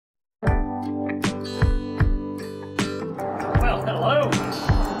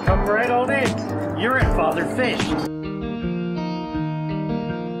other fish.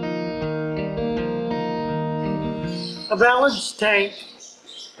 A balanced tank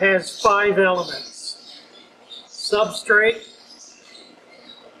has 5 elements: substrate,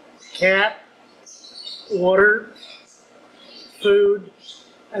 cap, water, food,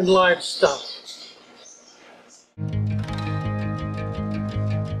 and livestock.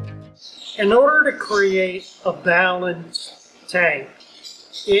 In order to create a balanced tank,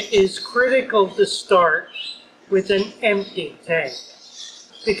 it is critical to start with an empty tank,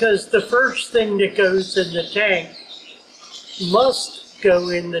 because the first thing that goes in the tank must go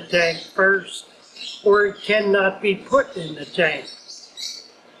in the tank first, or it cannot be put in the tank.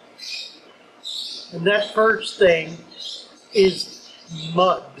 And that first thing is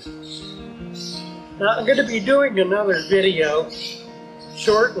mud. Now, I'm going to be doing another video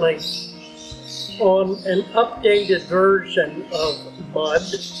shortly on an updated version of mud.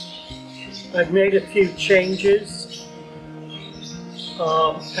 I've made a few changes,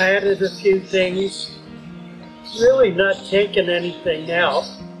 added a few things, really not taken anything out,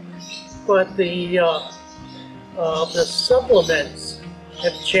 but the supplements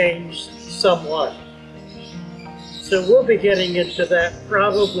have changed somewhat. So we'll be getting into that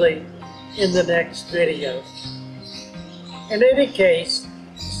probably in the next video. In any case,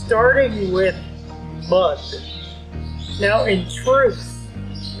 starting with mud. Now, in truth,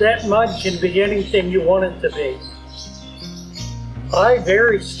 that mud can be anything you want it to be. I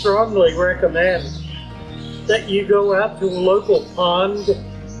very strongly recommend that you go out to a local pond,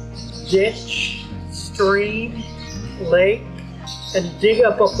 ditch, stream, lake, and dig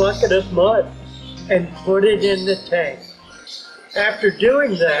up a bucket of mud and put it in the tank. After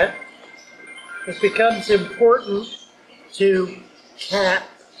doing that, it becomes important to cap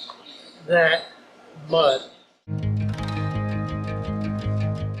that mud.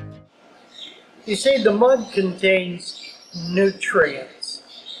 You see, the mud contains nutrients,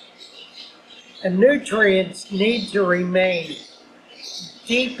 and nutrients need to remain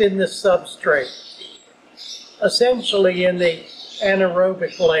deep in the substrate, essentially in the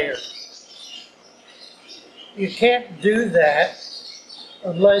anaerobic layer. You can't do that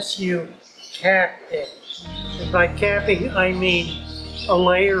unless you cap it. And by capping, I mean a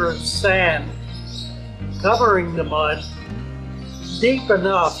layer of sand covering the mud deep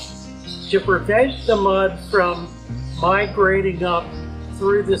enough to prevent the mud from migrating up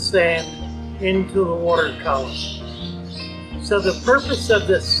through the sand into the water column. So the purpose of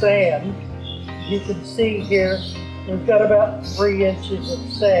the sand, you can see here, we've got about 3 inches of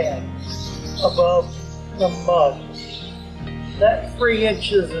sand above the mud. That 3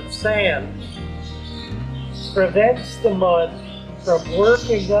 inches of sand prevents the mud from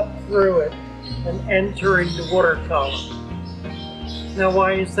working up through it and entering the water column. Now,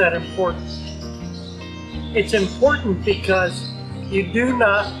 why is that important? It's important because you do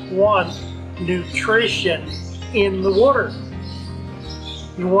not want nutrition in the water.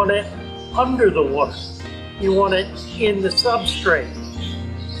 You want it under the water. You want it in the substrate.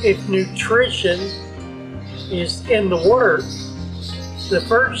 If nutrition is in the water, the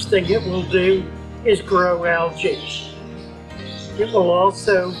first thing it will do is grow algae. It will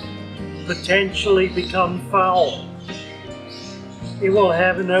also potentially become foul. It will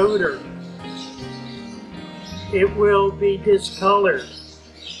have an odor. It will be discolored.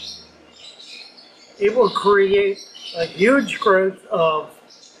 It will create a huge growth of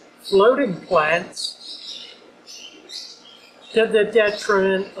floating plants to the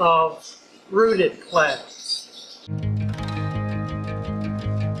detriment of rooted plants.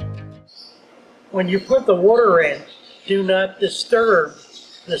 When you put the water in, do not disturb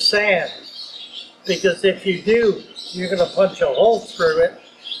the sand, because if you do, you're going to punch a hole through it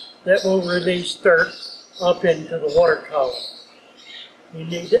that will release dirt up into the water column. You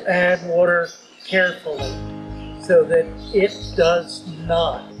need to add water carefully so that it does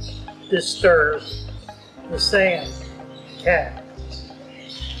not disturb the sand cap.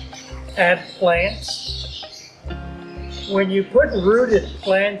 Add plants. When you put rooted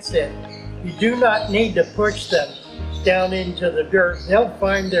plants in, you do not need to push them down into the dirt. They'll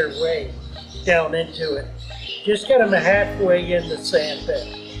find their way down into it. Just get them halfway in the sand bed.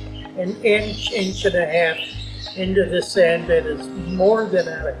 An inch, inch and a half into the sand bed is more than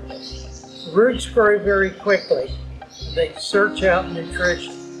adequate. Roots grow very quickly. They search out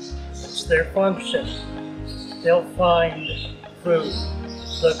nutrition. It's their function. They'll find food.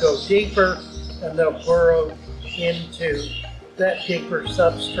 They'll go deeper and they'll burrow into that deeper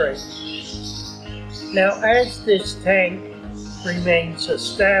substrate. Now, as this tank remains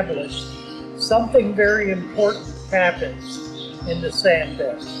established, something very important happens in the sand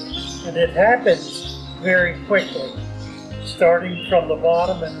bed. And it happens very quickly, starting from the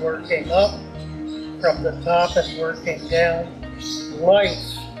bottom and working up, from the top and working down.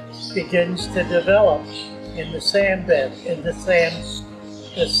 Life begins to develop in the sand bed, in the sand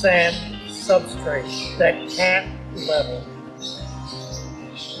substrate, that cat level.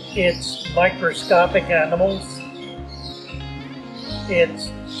 It's microscopic animals, it's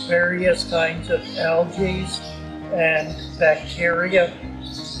various kinds of algae and bacteria,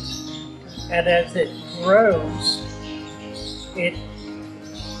 and as it grows, it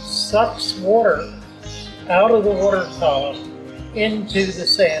sucks water out of the water column into the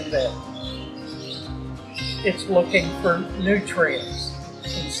sand bed. It's looking for nutrients,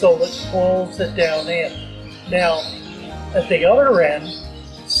 and so it pulls it down in. Now, at the other end,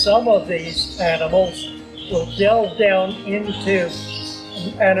 some of these animals will delve down into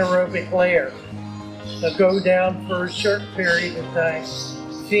an anaerobic layer. They'll go down for a short period of time,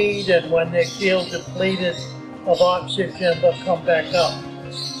 feed, and when they feel depleted of oxygen, they'll come back up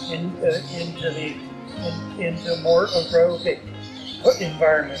into more aerobic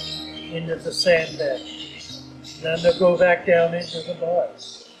environment, into the sand bed. Then they'll go back down into the mud.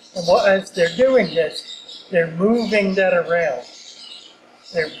 And as they're doing this, they're moving that around.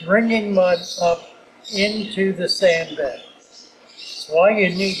 They're bringing mud up into the sand bed. That's why you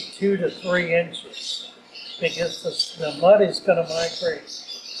need 2 to 3 inches, because the mud is going to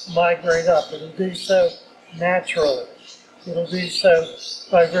migrate up. It'll do so naturally. It'll do so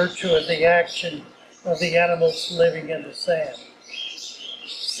by virtue of the action of the animals living in the sand.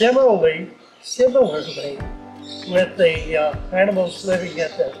 Similarly, with the animals living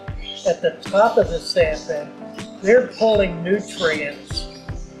at the top of the sand bed, they're pulling nutrients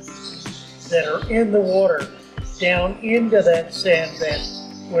that are in the water down into that sand bed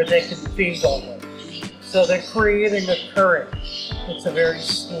where they can feed on them. So they're creating a current. It's a very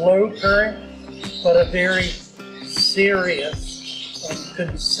slow current, but a very serious and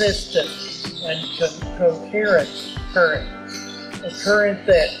consistent and coherent current. A current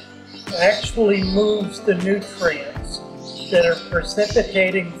that actually moves the nutrients that are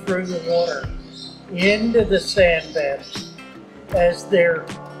precipitating through the water into the sand bed as they're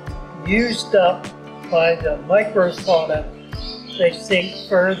used up by the microfauna. They sink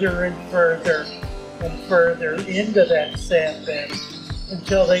further and further and further into that sand bed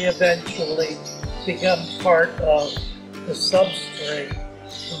until they eventually become part of the substrate,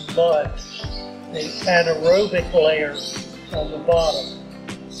 the mud, the anaerobic layer on the bottom.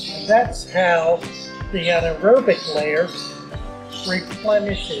 And that's how the anaerobic layer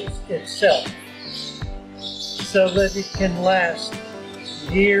replenishes itself so that it can last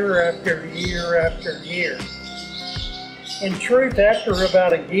year after year after year. In truth, after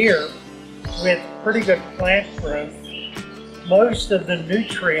about a year, with pretty good plant growth, most of the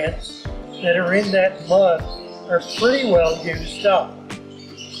nutrients that are in that mud are pretty well used up.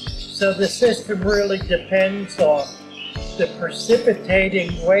 So the system really depends on the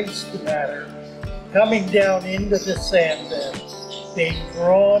precipitating waste matter coming down into the sand bed, being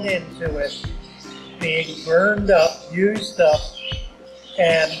drawn into it, being burned up, used up,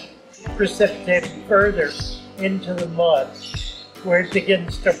 and precipitating further into the mud, where it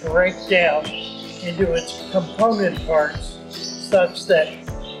begins to break down into its component parts such that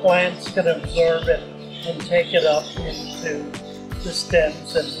plants can absorb it and take it up into the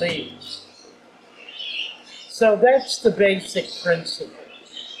stems and leaves. So that's the basic principle.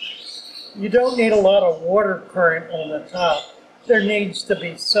 You don't need a lot of water current on the top. There needs to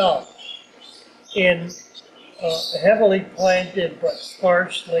be some. In a heavily planted but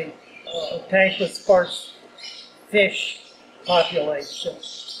sparsely, tank with sparse fish population,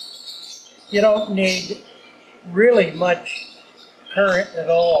 you don't need really much current at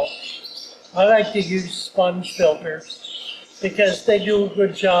all. I like to use sponge filters because they do a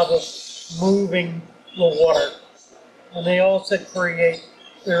good job of moving the water, and they also create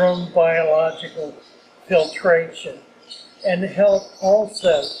their own biological filtration and help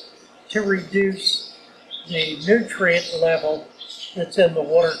also to reduce the nutrient level that's in the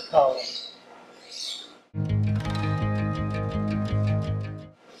water column.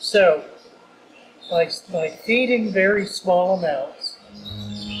 So, by feeding very small amounts,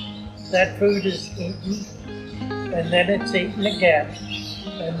 that food is eaten, and then it's eaten again,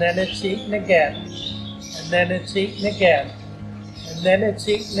 and then it's eaten again, and then it's eaten again, and then it's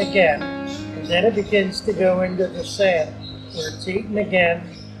eaten again, and then it begins to go into the sand, where it's eaten again,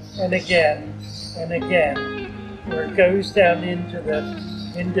 and again, and again, where it goes down into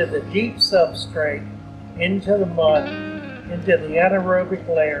the deep substrate, into the mud, into the anaerobic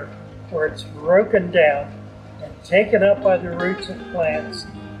layer, where it's broken down and taken up by the roots of plants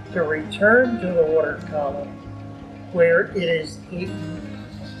to return to the water column where it is eaten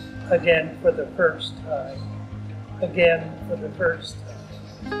again for the first time, again for the first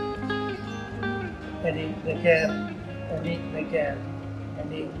time, and eaten again, and eaten again,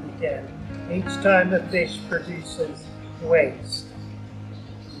 and eaten again. Each time a fish produces waste,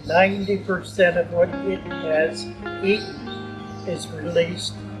 90% of what it has eaten is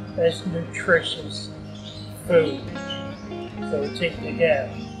released as nutritious food. So it's eaten again,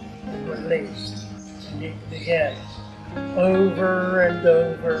 and released, and eaten again, over and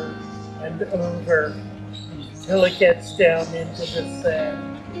over and over, until it gets down into the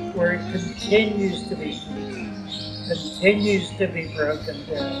sand, where it continues to be eaten, continues to be broken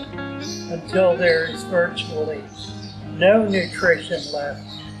down, until there is virtually no nutrition left,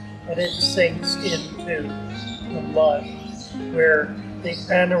 and it sinks into the mud, where the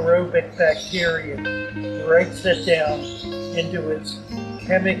anaerobic bacteria breaks it down into its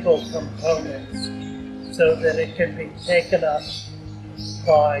chemical components so that it can be taken up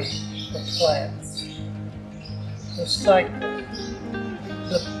by the plants. The cycle,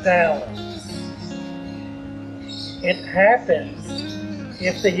 the balance. It happens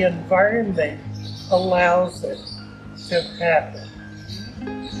if the environment allows it to happen.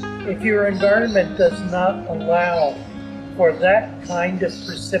 If your environment does not allow for that kind of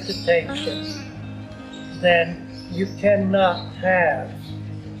precipitation, then you cannot have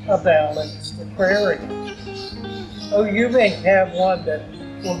a balanced aquarium. Oh, you may have one that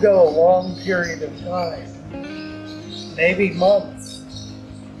will go a long period of time, maybe months,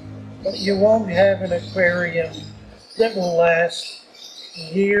 but you won't have an aquarium that will last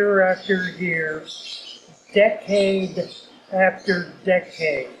year after year, decade after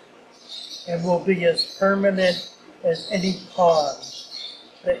decade, and will be as permanent as any pond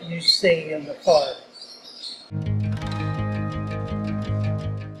that you see in the forest.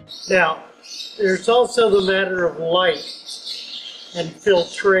 Now, there's also the matter of light and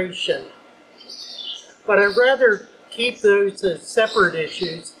filtration, but I'd rather keep those as separate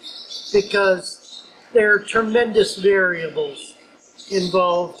issues because there are tremendous variables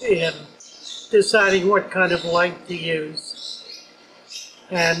involved in deciding what kind of light to use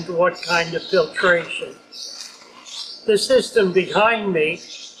and what kind of filtration. The system behind me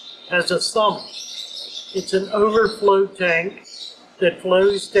has a sump. It's an overflow tank that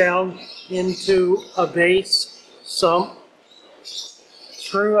flows down into a base sump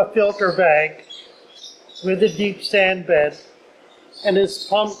through a filter bag with a deep sand bed and is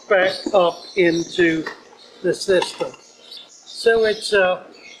pumped back up into the system. So it's a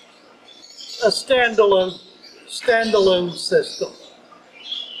standalone system.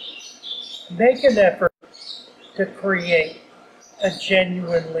 Make an effort to create a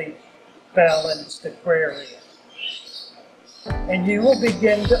genuinely balanced aquarium, and you will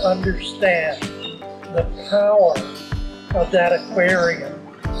begin to understand the power of that aquarium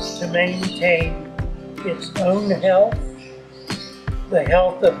to maintain its own health, the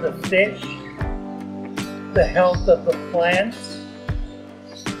health of the fish, the health of the plants,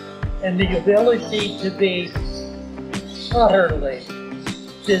 and the ability to be utterly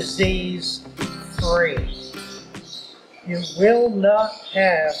disease-free. You will not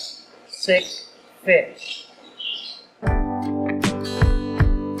have sick fish.